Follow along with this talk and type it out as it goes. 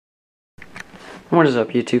What is up,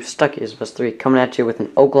 YouTube? Stucky is Best 3 coming at you with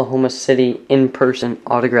an Oklahoma City in-person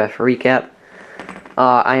autograph recap.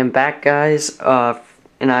 I am back, guys,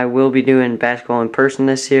 and I will be doing basketball in person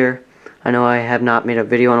this year. I know I have not made a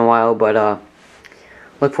video in a while, but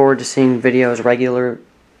look forward to seeing videos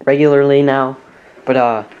regularly now.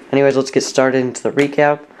 But anyways, let's get started into the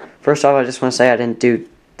recap. First off, I just want to say I didn't do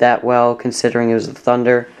that well considering it was the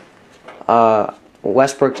Thunder.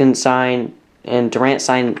 Westbrook didn't sign, and Durant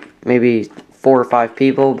signed maybe 4 or 5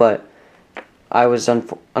 people, but I was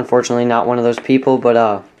unfortunately not one of those people. But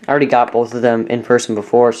I already got both of them in person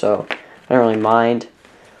before, so I don't really mind.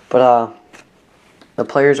 But the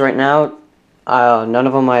players right now, none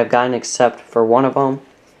of them I have gotten except for one of them.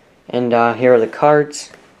 And here are the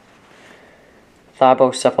cards.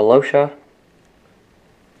 Thabo Cephalosha.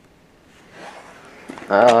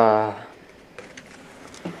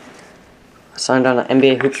 Signed on an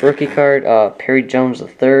NBA Hoops rookie card, Perry Jones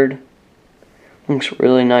III. Looks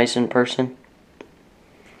really nice in person.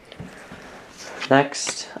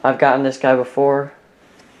 Next, I've gotten this guy before,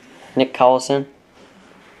 Nick Collison.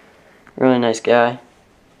 Really nice guy.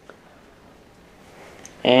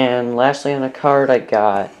 And lastly on the card, I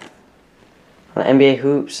got on NBA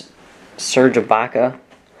Hoops, Serge Ibaka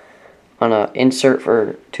on an insert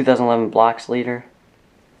for 2011 blocks leader.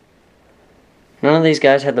 None of these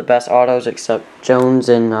guys had the best autos except Jones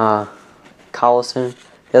and Collison.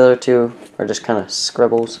 The other two are just kind of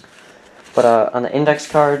scribbles. But on the index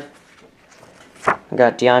card, I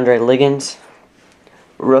got DeAndre Liggins,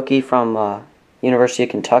 rookie from University of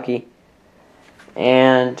Kentucky.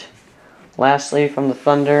 And lastly, from the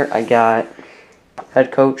Thunder, I got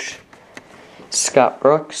head coach Scott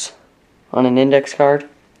Brooks on an index card.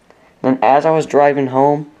 And as I was driving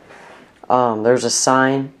home, there's a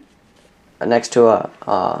sign next to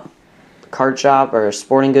a card shop or a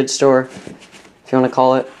sporting goods store, if you want to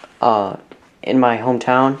call it, in my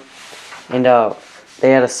hometown. And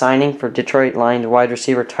they had a signing for Detroit Lions wide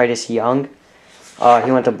receiver Titus Young.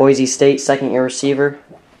 He went to Boise State, second-year receiver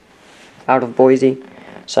out of Boise.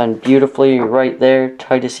 Signed beautifully right there,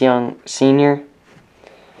 Titus Young Sr.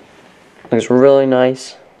 Looks really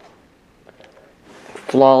nice.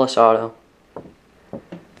 Flawless auto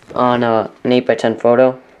on an 8x10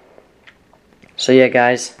 photo. So yeah,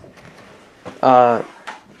 guys, it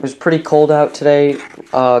was pretty cold out today,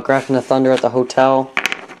 graphing the Thunder at the hotel.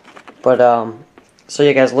 But so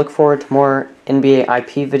yeah, guys, look forward to more NBA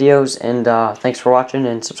IP videos, and thanks for watching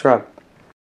and subscribe.